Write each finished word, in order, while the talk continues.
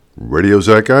Radio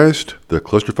ZEITGEIST, the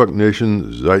Clusterfuck Nation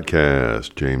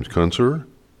ZEITcast. James Kunzer,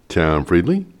 Tom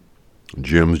Friedley,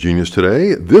 Jim's Genius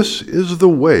Today. This is the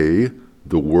way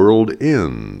the world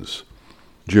ends.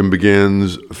 Jim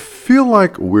begins, feel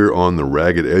like we're on the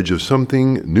ragged edge of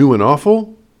something new and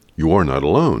awful? You are not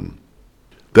alone.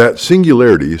 That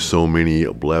singularity so many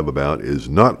blab about is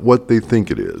not what they think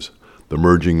it is. The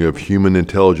merging of human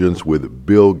intelligence with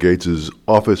Bill Gates'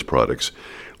 office products,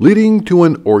 leading to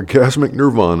an orgasmic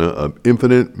nirvana of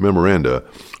infinite memoranda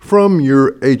from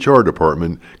your HR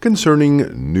department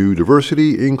concerning new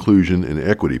diversity, inclusion, and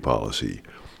equity policy.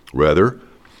 Rather,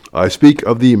 I speak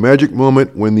of the magic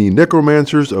moment when the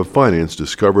necromancers of finance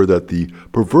discover that the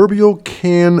proverbial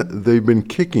can they've been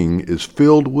kicking is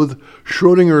filled with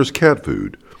Schrodinger's cat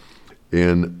food,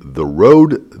 and the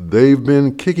road they've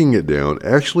been kicking it down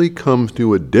actually comes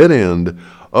to a dead end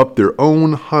up their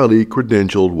own highly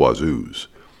credentialed wazoos.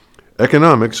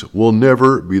 Economics will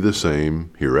never be the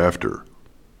same hereafter.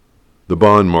 The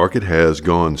bond market has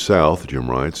gone south,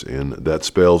 Jim writes, and that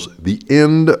spells the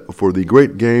end for the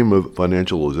great game of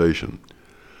financialization.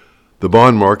 The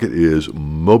bond market is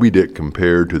Moby Dick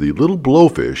compared to the little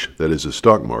blowfish that is the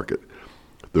stock market.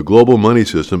 The global money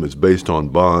system is based on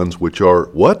bonds, which are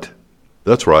what?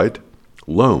 That's right,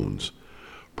 loans.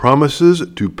 Promises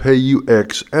to pay you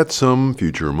X at some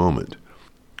future moment.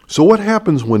 So what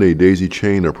happens when a daisy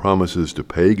chain of promises to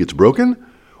pay gets broken?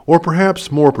 Or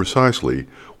perhaps more precisely,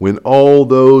 when all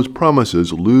those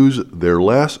promises lose their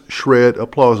last shred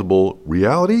of plausible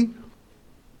reality?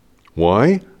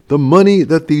 Why? The money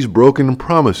that these broken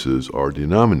promises are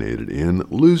denominated in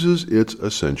loses its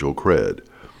essential cred.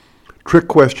 Trick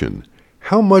question,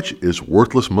 how much is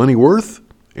worthless money worth?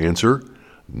 Answer,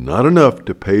 not enough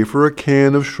to pay for a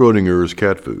can of Schrodinger's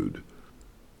cat food.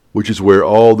 Which is where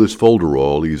all this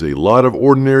folderol leaves a lot of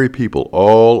ordinary people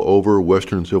all over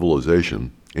Western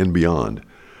civilization and beyond,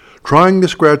 trying to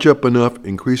scratch up enough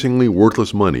increasingly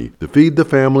worthless money to feed the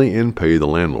family and pay the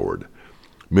landlord.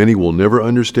 Many will never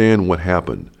understand what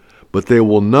happened, but they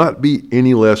will not be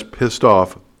any less pissed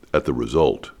off at the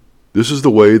result. This is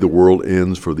the way the world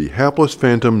ends for the hapless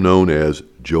phantom known as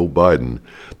Joe Biden,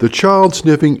 the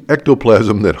child-sniffing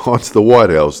ectoplasm that haunts the White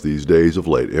House these days of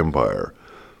late empire.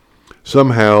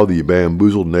 Somehow the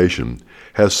bamboozled nation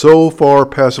has so far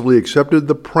passively accepted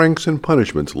the pranks and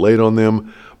punishments laid on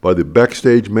them by the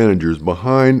backstage managers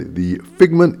behind the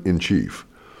figment in chief.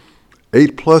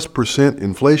 8+%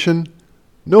 inflation?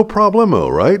 No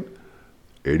problemo, right?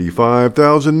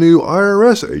 85,000 new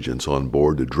IRS agents on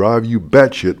board to drive you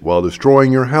batshit while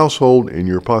destroying your household and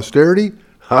your posterity?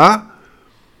 Ha?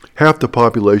 Half the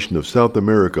population of South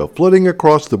America flooding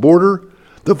across the border?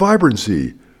 The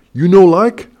vibrancy, you know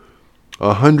like?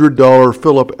 $100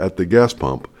 fill-up at the gas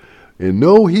pump, and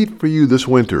no heat for you this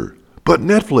winter. But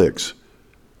Netflix!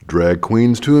 Drag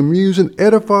queens to amuse and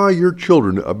edify your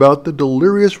children about the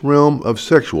delirious realm of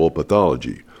sexual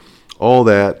pathology. All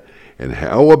that, and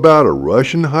how about a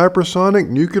Russian hypersonic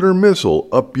nuclear missile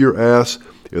up your ass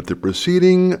if the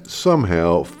proceeding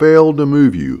somehow failed to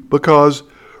move you, because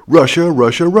Russia,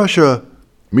 Russia, Russia!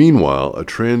 Meanwhile, a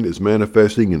trend is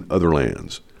manifesting in other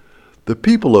lands. The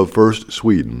people of first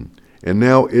Sweden and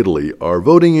now Italy are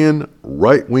voting in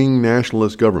right-wing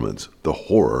nationalist governments, the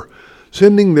horror,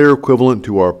 sending their equivalent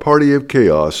to our party of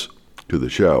chaos to the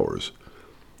showers.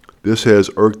 This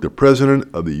has irked the President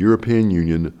of the European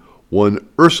Union, one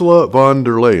Ursula von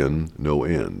der Leyen, no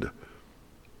end.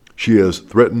 She has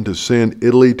threatened to send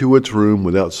Italy to its room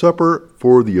without supper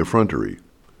for the effrontery.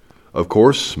 Of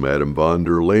course, Madame von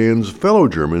der Leyen's fellow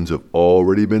Germans have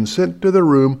already been sent to their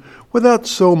room without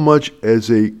so much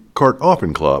as a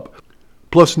Kartoffelklop,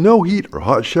 plus no heat or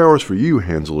hot showers for you,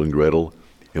 Hansel and Gretel.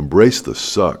 Embrace the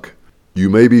suck. You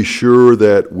may be sure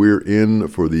that we're in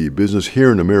for the business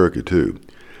here in America, too.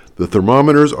 The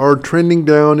thermometers are trending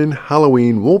down, and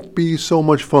Halloween won't be so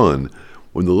much fun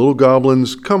when the little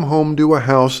goblins come home to a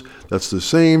house that's the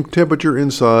same temperature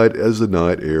inside as the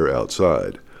night air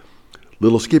outside.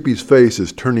 Little Skippy's face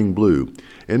is turning blue,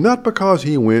 and not because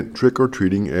he went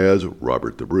trick-or-treating as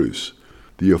Robert the Bruce.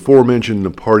 The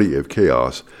aforementioned party of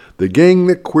chaos, the gang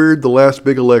that queered the last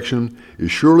big election, is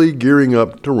surely gearing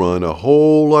up to run a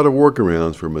whole lot of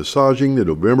workarounds for massaging the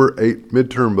November 8th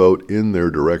midterm vote in their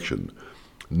direction.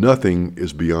 Nothing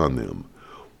is beyond them.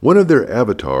 One of their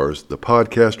avatars, the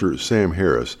podcaster Sam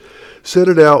Harris, said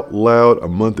it out loud a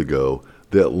month ago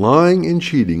that lying and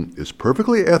cheating is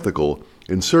perfectly ethical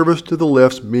in service to the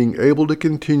left's being able to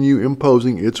continue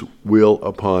imposing its will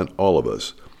upon all of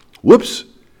us. Whoops!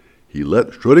 He let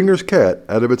Schrodinger's cat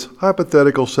out of its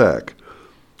hypothetical sack.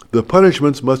 The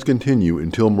punishments must continue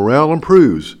until morale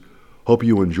improves. Hope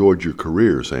you enjoyed your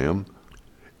career, Sam.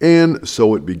 And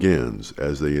so it begins,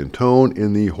 as they intone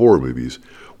in the horror movies,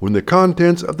 when the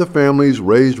contents of the family's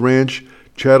raised ranch,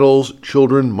 chattels,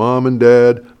 children, mom and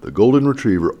dad, the golden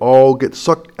retriever, all get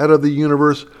sucked out of the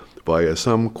universe via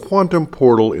some quantum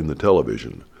portal in the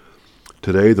television.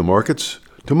 Today, the markets.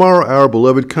 Tomorrow, our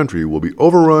beloved country will be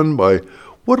overrun by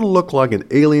what'll look like an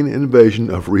alien invasion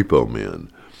of repo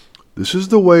men. This is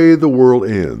the way the world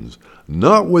ends,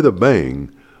 not with a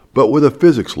bang, but with a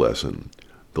physics lesson.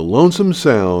 The lonesome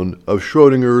sound of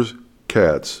Schrodinger's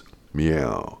cat's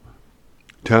meow.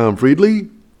 Tom Friedley,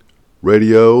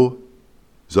 Radio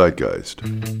ZEITGEIST.